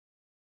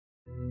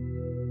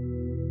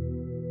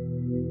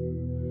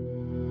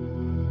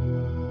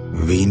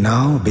We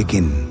now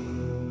begin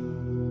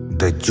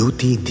the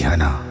Jyoti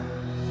Dhyana,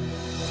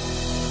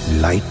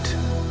 light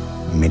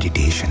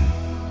meditation.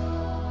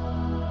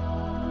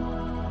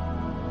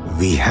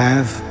 We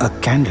have a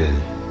candle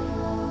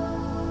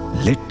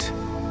lit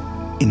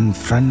in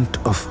front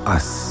of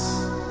us.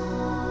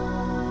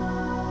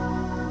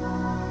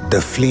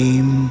 The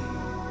flame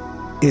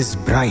is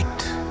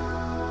bright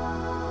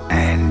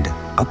and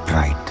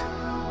upright.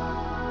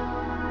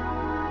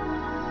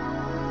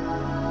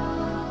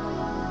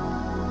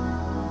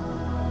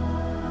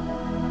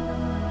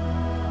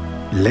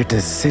 Let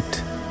us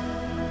sit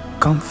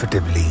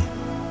comfortably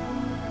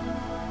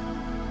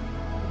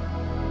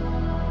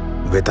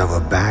with our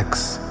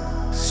backs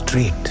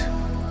straight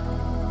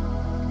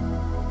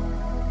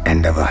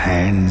and our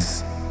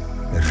hands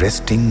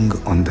resting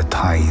on the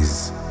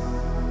thighs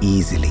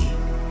easily.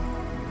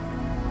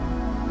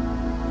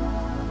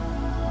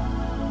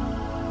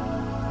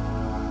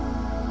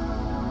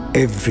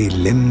 Every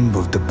limb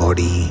of the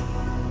body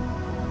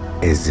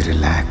is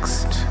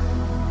relaxed.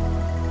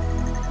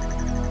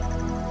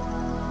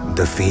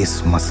 The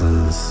face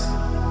muscles,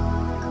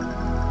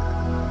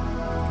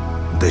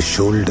 the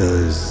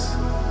shoulders,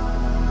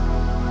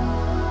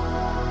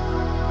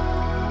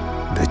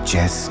 the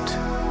chest,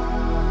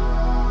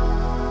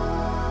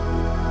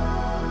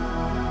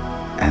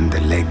 and the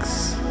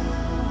legs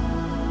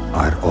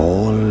are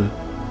all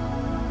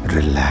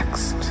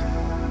relaxed.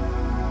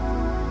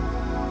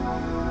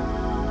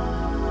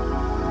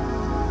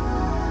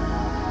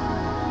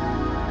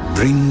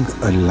 Bring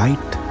a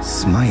light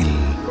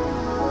smile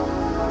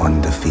on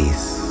the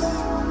face.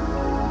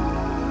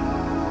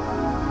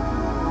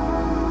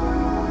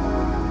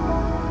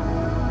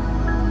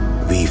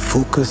 We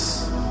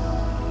focus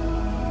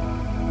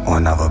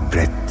on our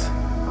breath.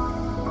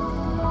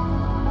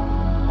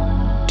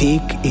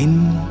 Take in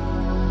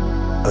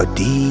a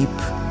deep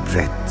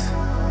breath.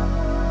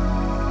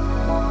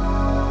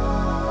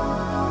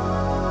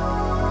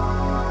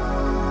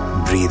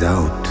 Breathe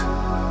out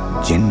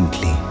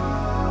gently.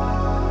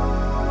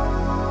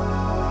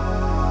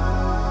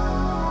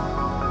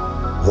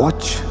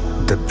 Watch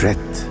the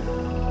breath.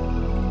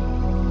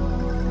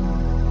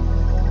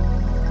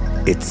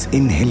 Its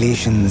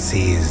inhalation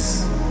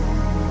says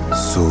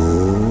so,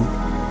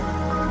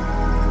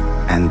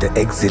 and the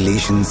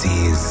exhalation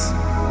says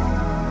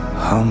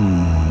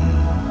hum.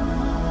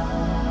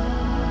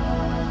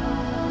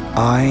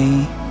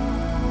 I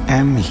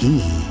am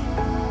he.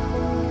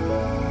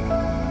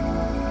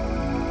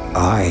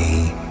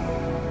 I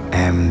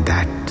am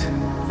that.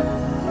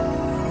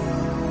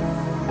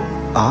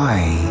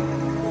 I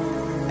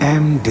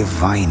am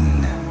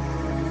divine.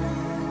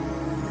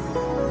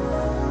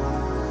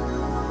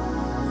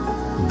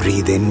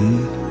 Breathe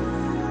in.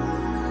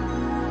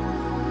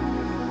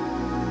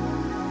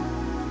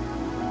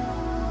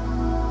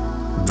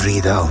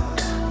 Breathe out.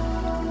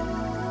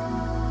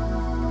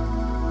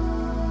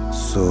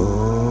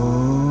 So,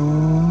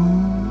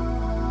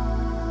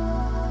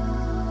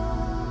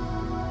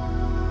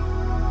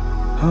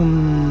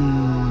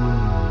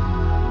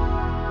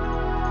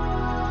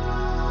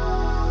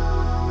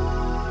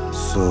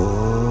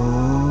 So,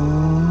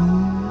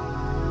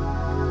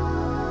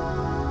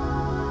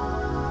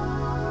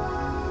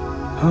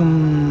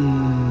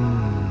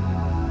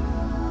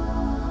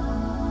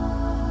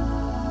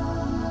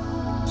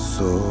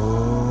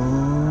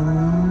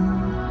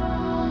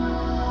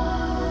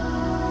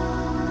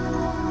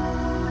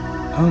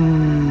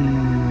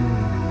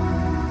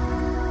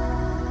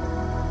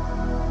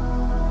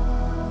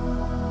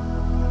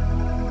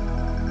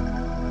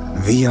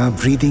 We are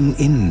breathing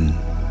in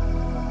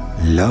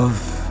love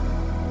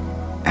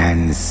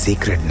and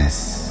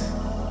sacredness.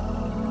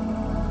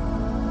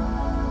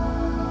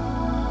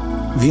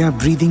 We are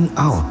breathing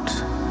out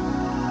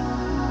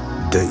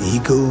the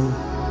ego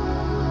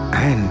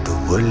and the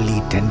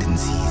worldly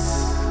tendencies.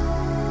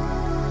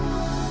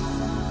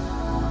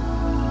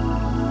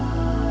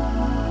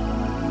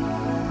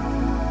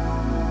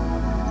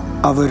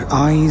 Our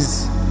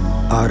eyes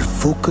are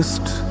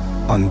focused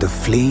on the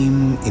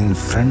flame in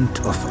front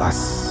of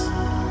us.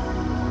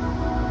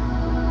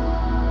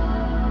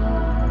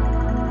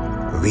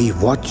 We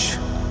watch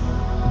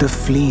the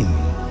flame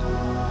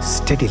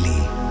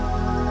steadily.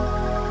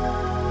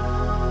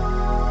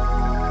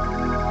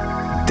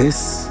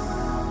 This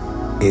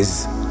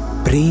is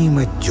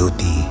Prema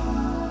Jyoti,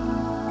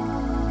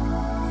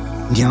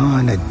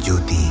 Jnana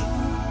Jyoti,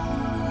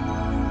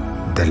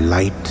 the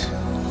light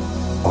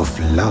of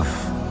love,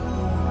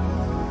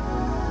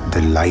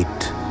 the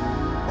light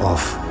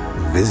of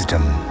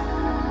wisdom.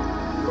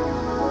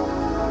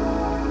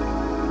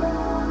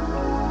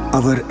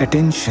 Our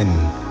attention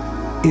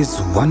is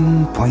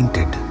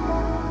one-pointed.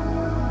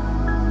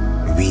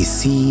 We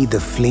see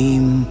the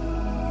flame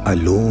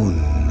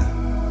alone.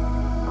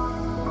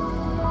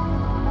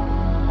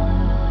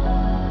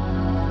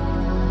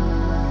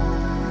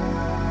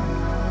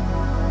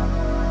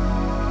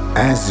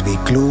 As we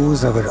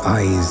close our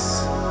eyes,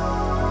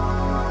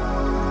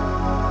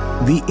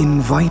 we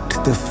invite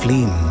the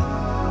flame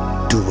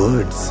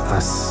towards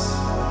us.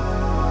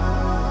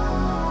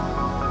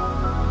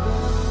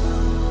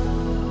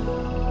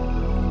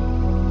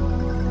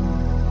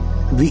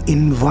 we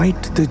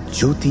invite the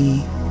Jyoti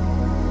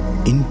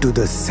into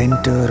the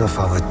center of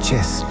our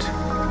chest,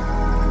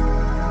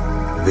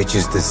 which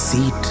is the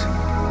seat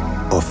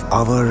of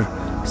our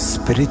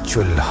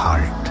spiritual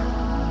heart,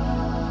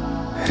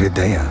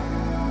 Hridaya.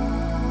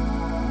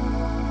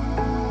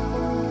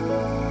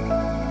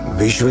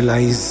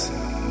 Visualize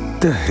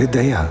the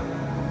Hridaya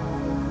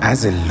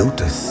as a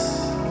lotus,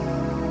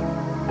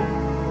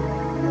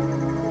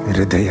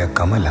 Hridaya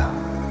Kamala.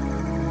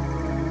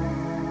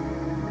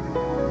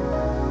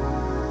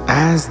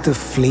 As the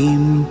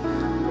flame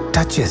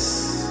touches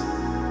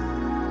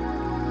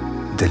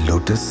the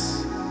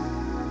lotus,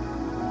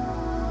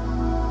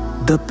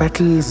 the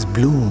petals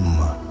bloom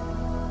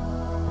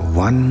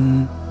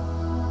one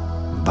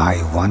by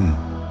one.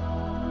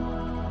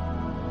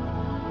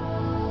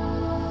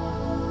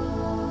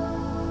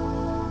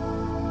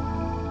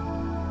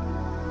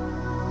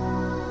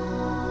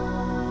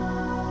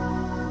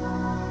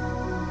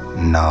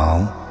 Now,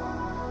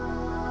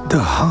 the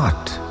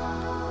heart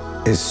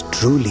is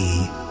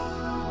truly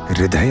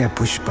Hridaya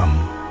Pushpam,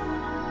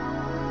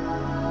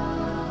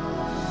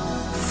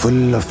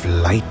 full of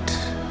light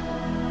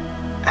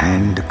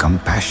and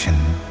compassion,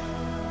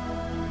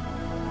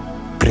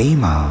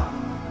 prema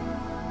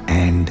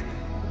and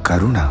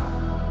karuna.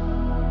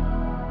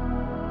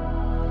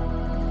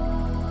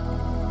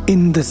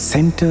 In the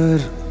center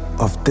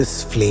of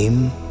this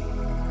flame,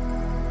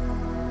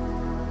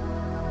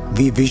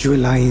 we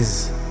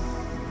visualize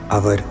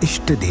our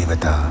Ishta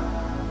Devata,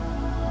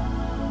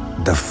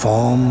 the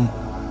form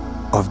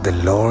of the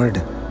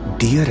Lord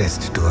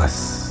dearest to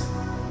us.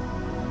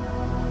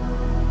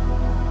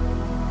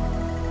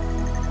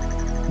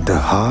 The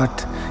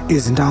heart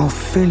is now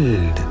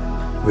filled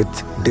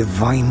with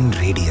divine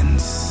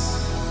radiance.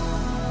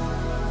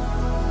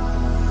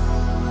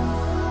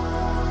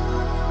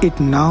 It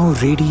now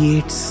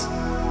radiates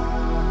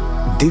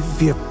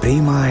Divya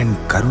Prema and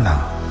Karuna,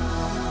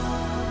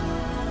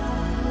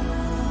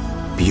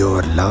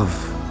 pure love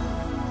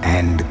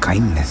and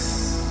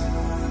kindness.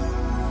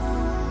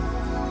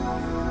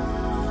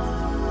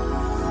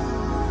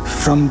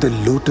 From the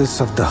lotus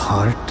of the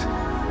heart,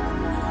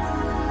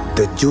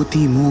 the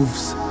Jyoti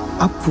moves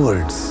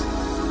upwards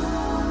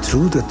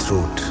through the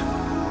throat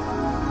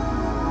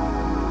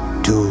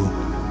to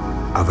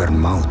our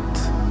mouth.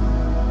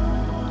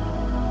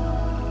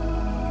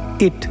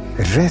 It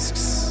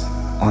rests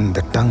on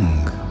the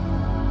tongue.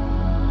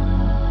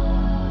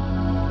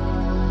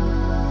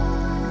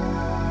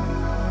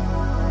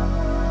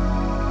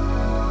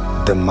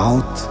 The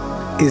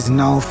mouth is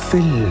now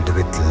filled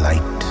with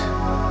light.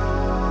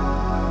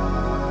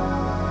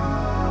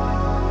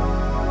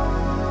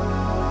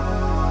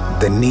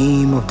 The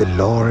name of the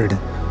Lord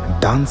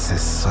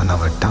dances on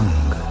our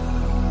tongue.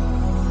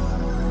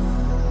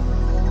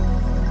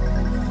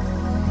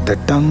 The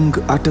tongue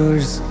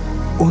utters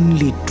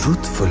only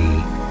truthful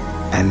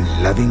and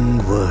loving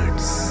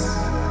words.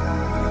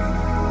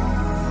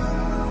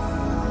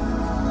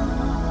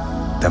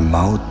 The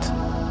mouth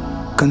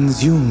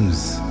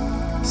consumes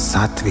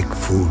sattvic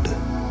food.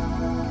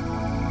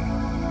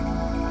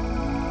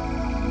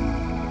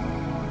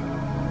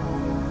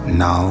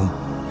 Now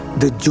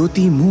the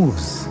Jyoti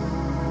moves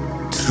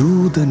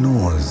through the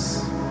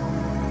nose,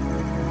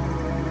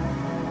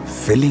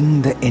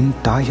 filling the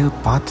entire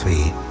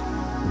pathway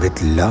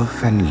with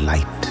love and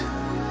light.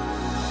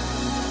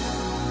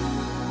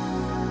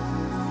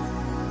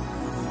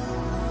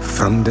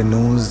 From the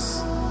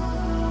nose,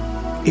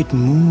 it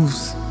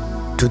moves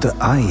to the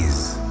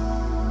eyes.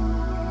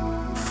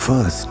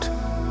 First,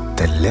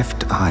 the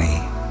left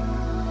eye,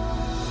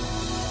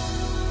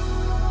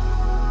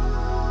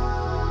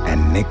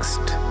 and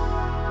next,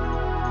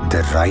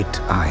 the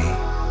right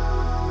eye.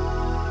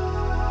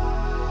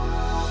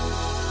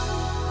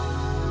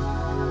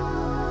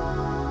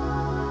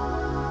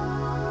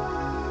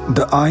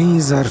 The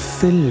eyes are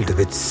filled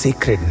with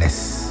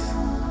sacredness,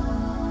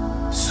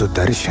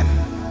 Sudarshan.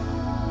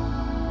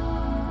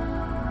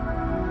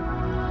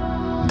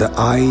 The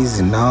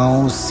eyes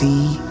now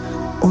see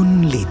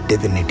only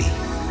divinity.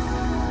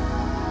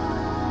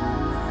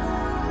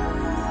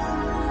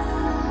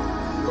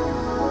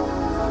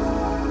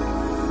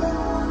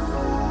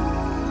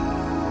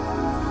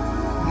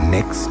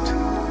 Next,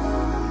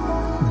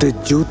 the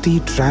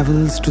Jyoti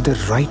travels to the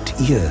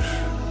right ear.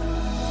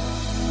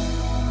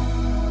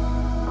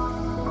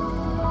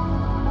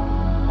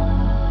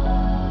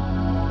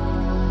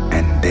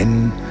 And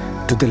then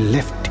to the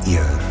left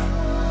ear.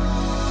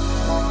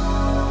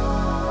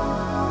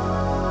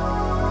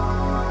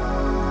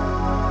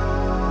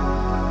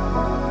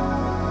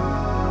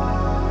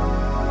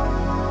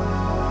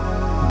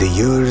 The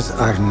ears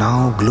are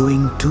now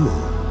glowing too.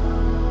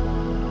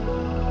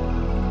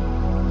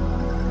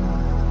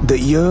 The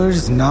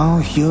ears now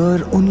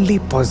hear only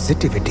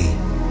positivity.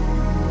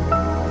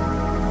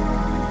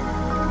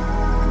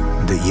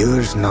 The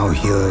ears now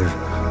hear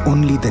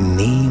only the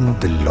name of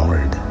the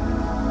Lord.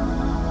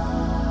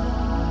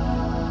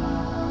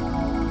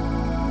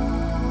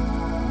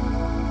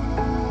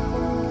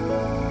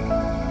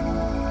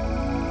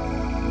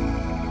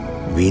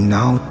 We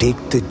now take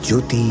the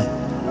Jyoti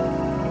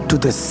to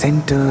the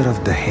center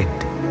of the head.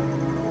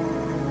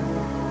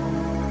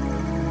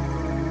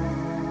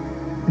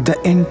 The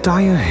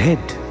entire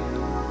head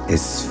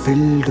is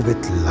filled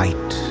with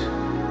light.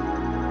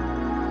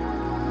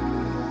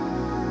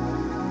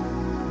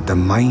 The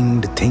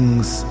mind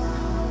thinks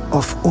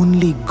of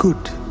only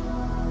good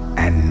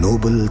and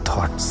noble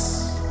thoughts.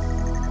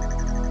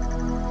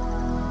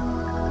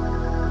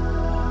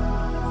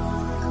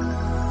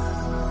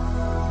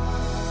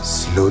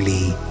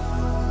 Slowly,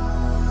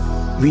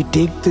 we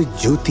take the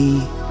Jyoti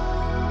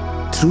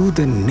through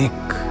the neck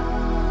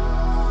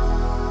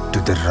to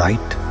the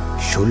right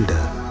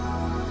shoulder.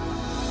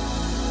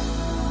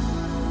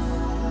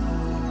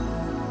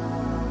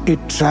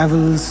 It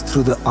travels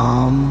through the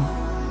arm,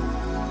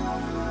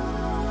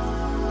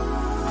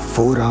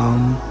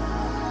 forearm,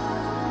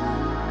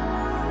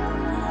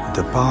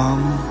 the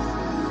palm,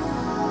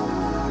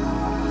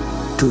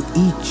 to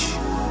each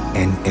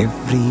and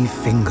every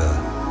finger.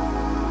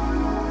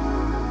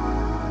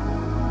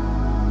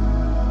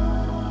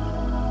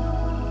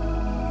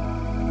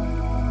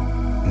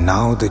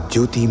 Now the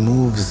Jyoti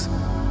moves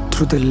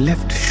through the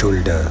left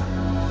shoulder,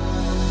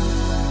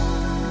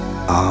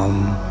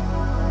 arm,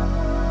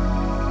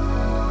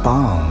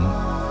 palm,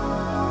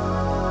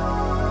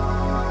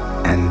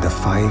 and the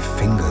 5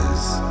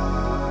 fingers,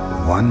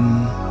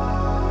 one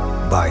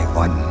by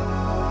one.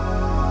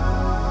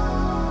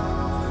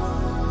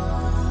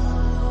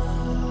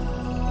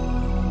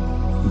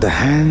 The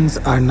hands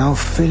are now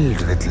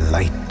filled with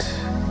light.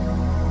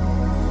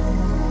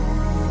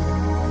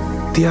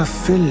 They are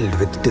filled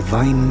with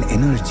divine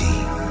energy,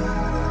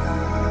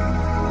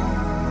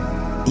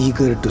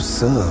 eager to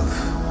serve,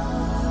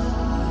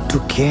 to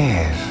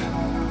care,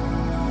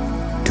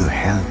 to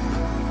help.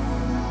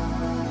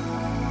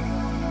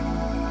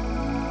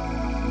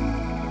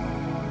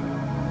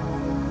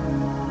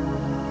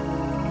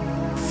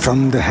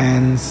 From the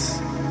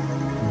hands,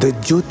 the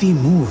Jyoti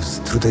moves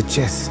through the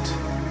chest,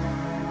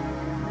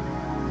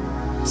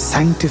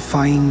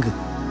 sanctifying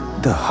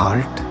the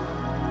heart,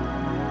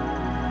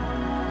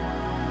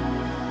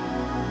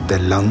 the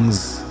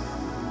lungs,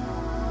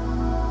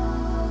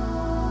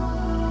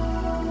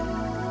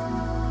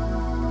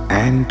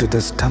 and to the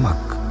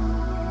stomach.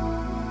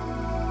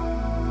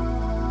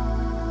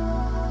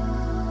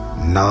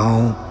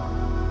 Now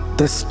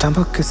the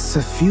stomach is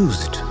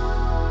suffused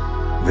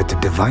with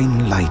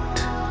divine light,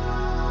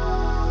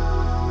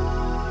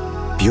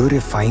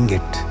 purifying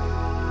it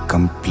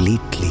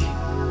completely.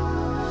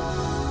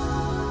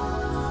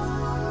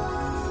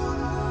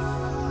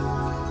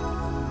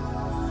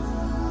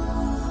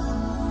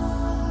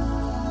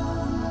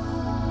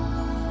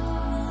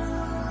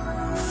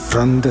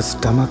 From the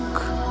stomach,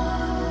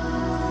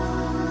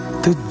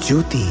 the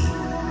Jyoti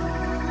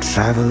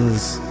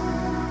travels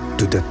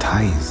to the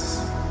thighs.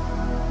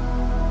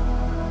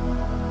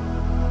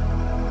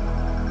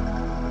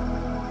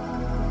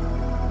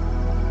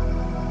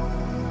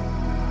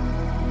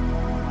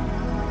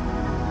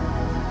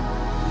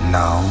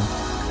 Now,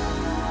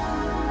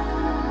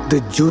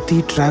 the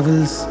Jyoti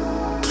travels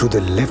through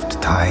the left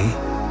thigh,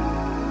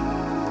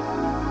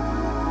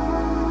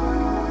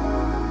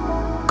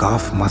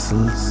 calf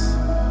muscles,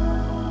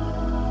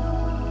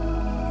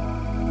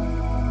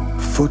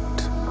 foot,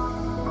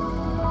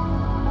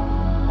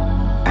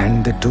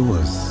 and the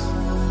toes.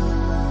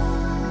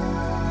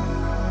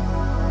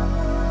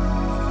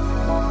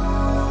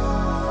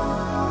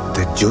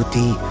 The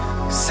Jyoti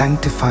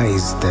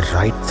sanctifies the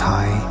right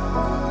thigh,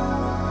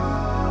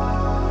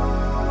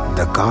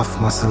 the calf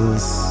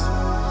muscles,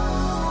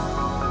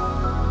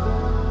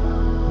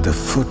 the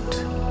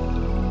foot,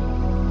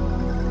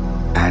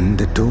 and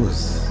the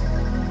toes.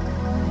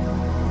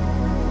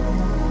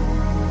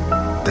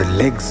 The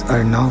legs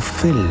are now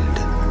filled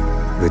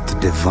with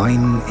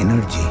divine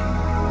energy.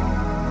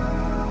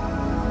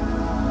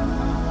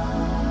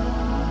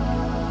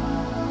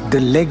 The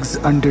legs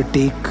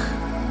undertake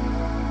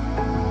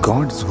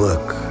God's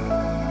work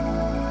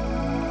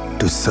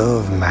to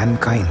serve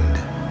mankind.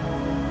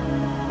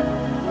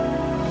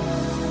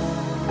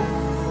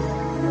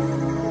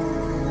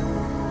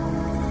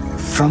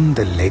 From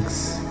the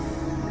legs,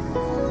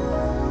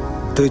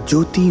 the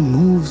Jyoti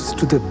moves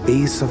to the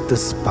base of the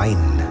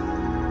spine.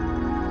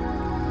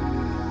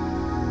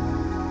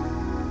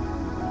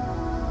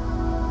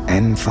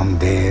 And from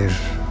there,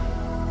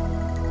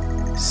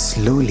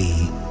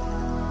 slowly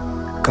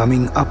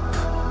coming up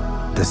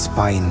the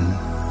spine,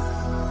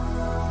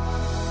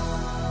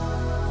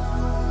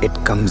 it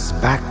comes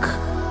back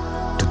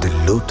to the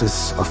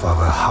lotus of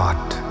our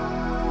heart.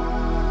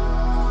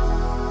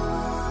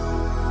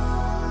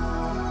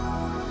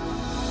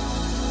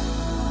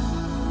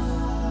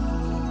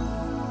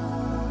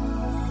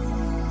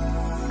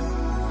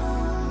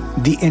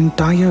 The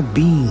entire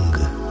being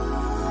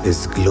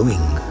is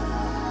glowing.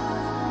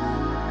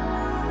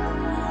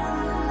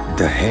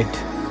 The head,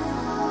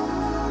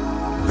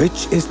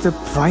 which is the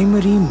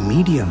primary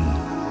medium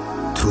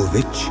through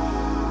which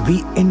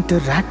we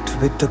interact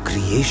with the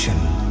creation,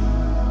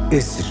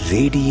 is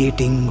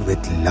radiating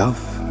with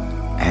love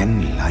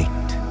and light.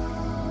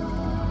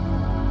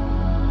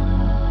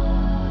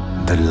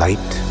 The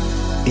light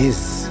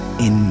is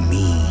in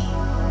me.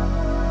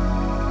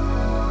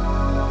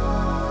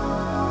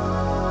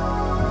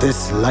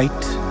 This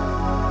light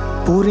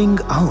pouring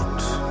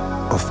out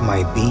of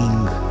my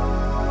being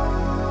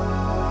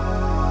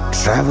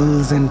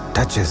travels and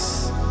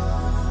touches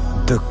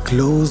the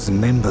close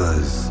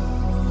members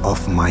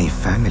of my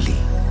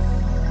family,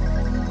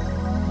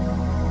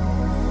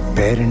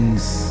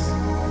 parents,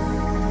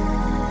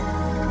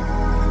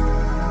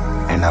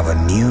 and our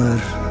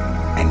near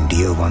and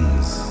dear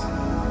ones.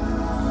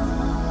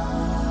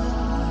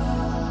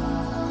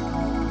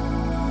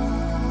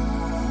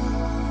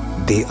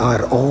 They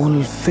are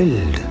all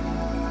filled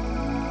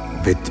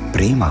with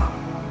prema,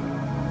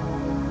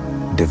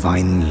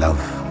 divine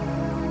love.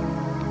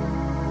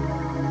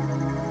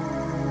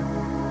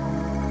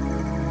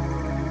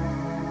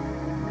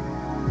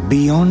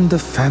 Beyond the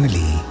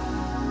family,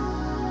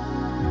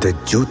 the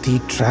Jyoti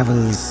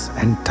travels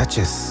and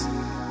touches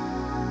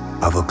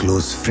our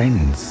close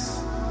friends,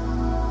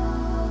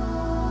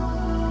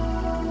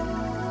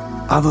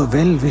 our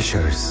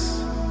well-wishers,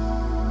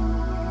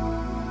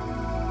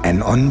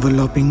 and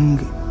enveloping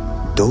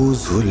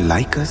those who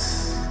like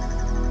us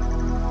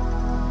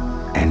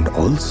and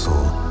also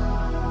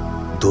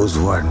those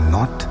who are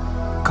not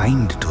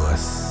kind to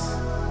us.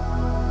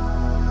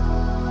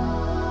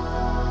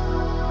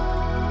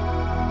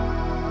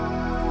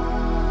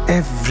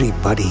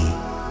 Everybody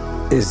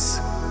is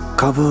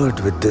covered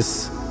with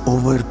this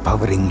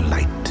overpowering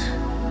light.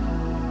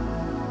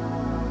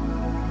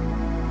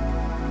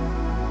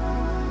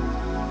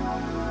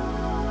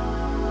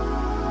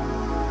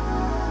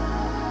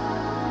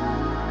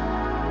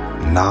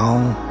 Now,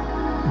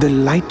 the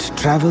light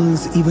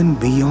travels even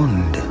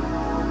beyond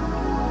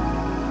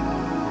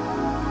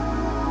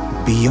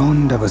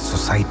our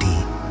society,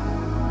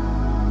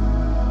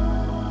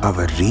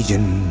 our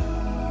region,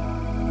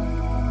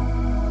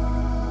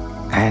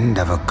 and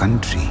our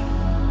country.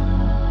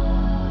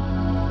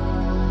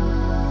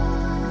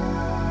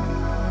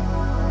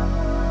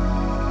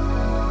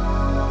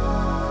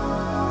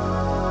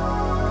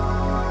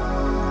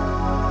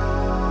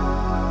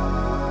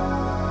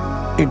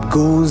 It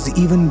goes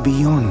even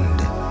beyond,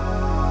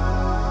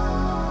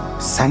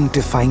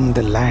 sanctifying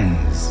the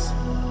lands,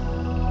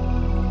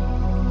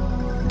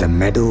 the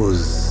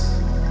meadows,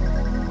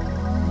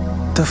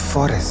 the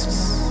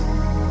forests,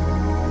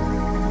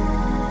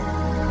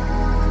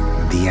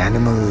 the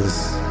animals,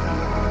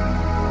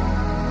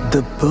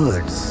 the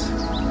birds,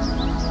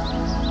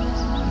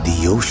 the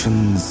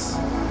oceans,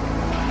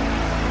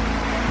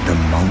 the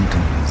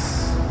mountains,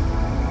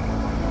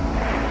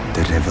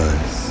 the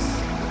rivers.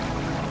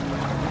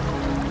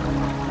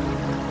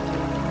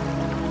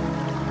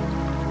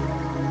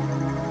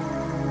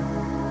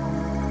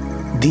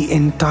 The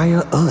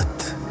entire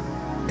earth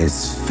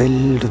is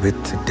filled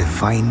with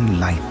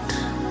divine light.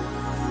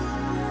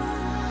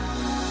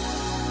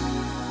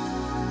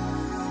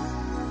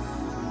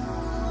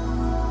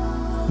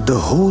 The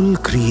whole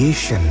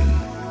creation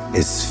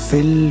is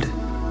filled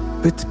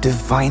with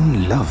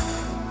divine love.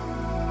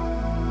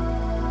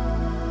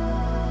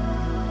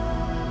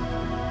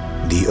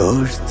 The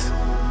earth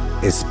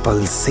is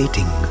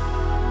pulsating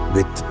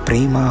with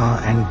prema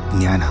and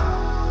jnana.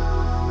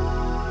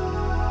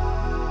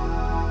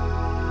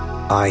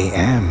 I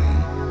am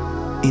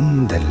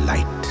in the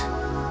light.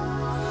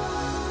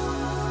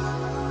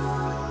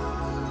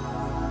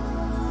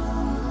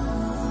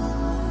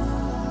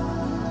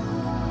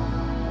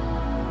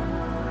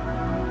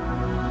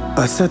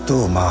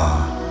 Asato ma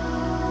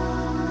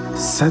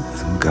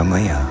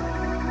sadgamaya,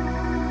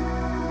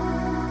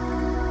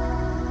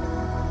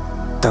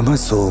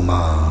 tamaso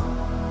ma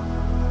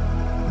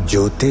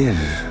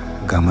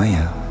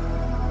jyotirgamaya,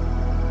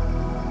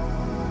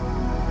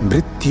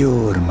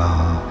 mrityorma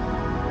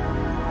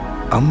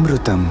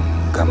amrutam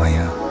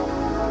gamaya.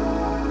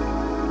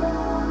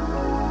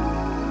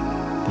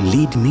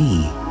 Lead me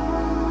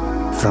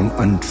from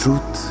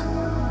untruth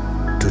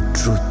to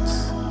truth.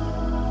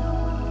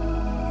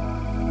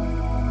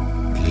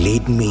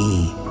 Lead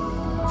me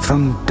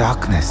from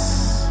darkness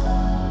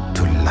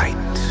to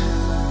light.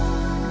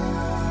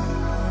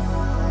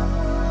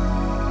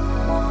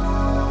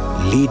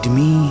 Lead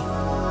me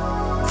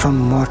from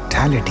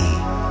mortality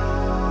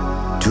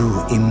to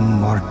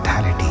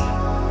immortality.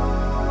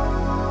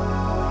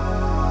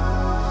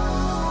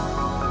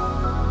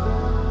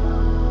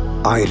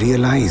 I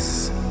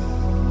realize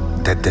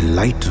that the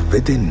light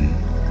within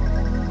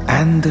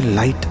and the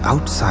light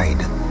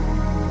outside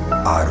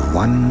are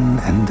one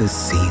and the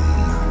same.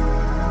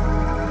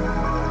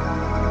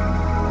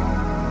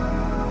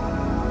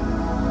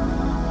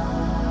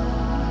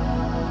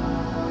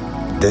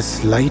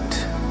 This light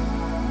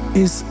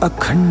is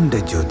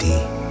Akhanda Jyoti,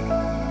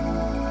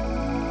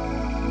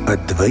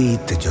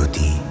 Advaita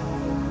Jyoti,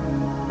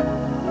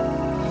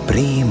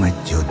 Prema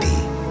Jyoti.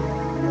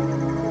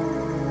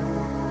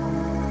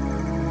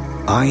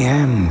 I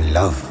am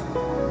love.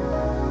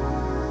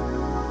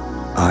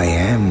 I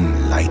am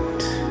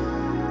light.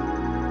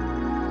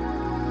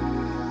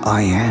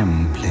 I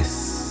am bliss.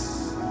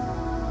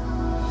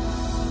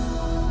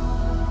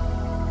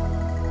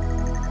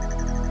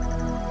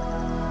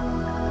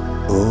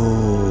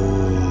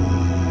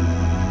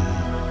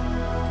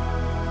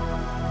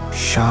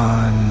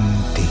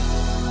 Shanti,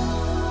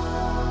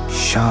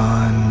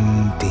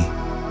 Shanti,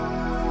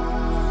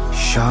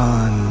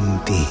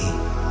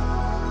 Shanti.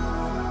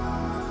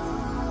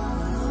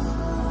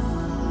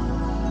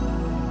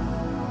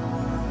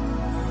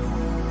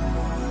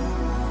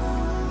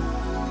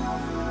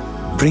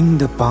 Bring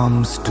the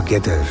palms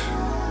together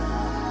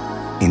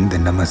in the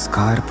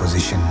Namaskar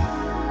position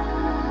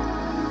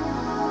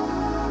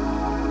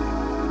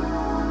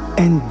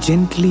and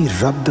gently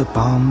rub the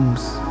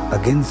palms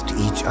against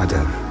each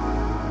other.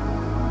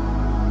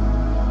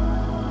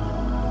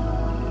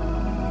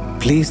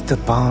 Place the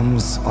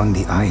palms on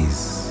the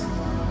eyes,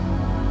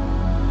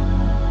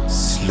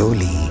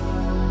 slowly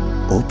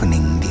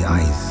opening the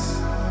eyes.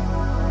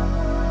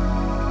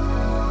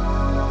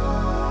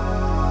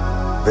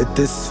 With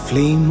this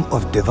flame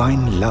of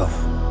divine love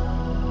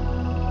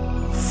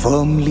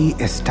firmly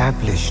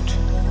established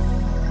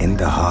in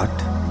the heart,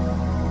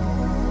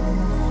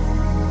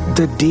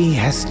 the day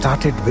has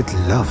started with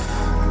love.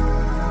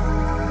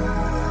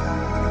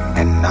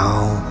 And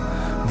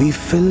now we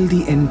fill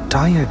the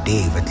entire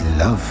day with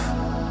love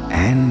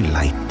and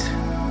light.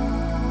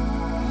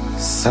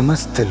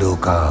 Samasta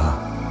loka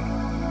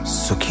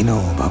sukhino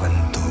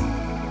bhavantu.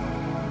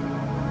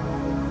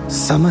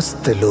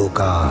 Samasta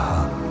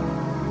loka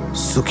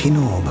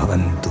Sukhino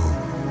bhavantu.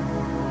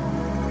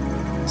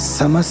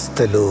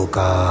 Samasta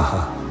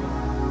lokaah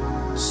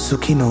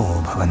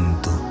Sukhino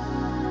bhavantu.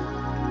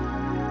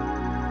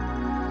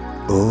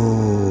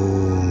 Om.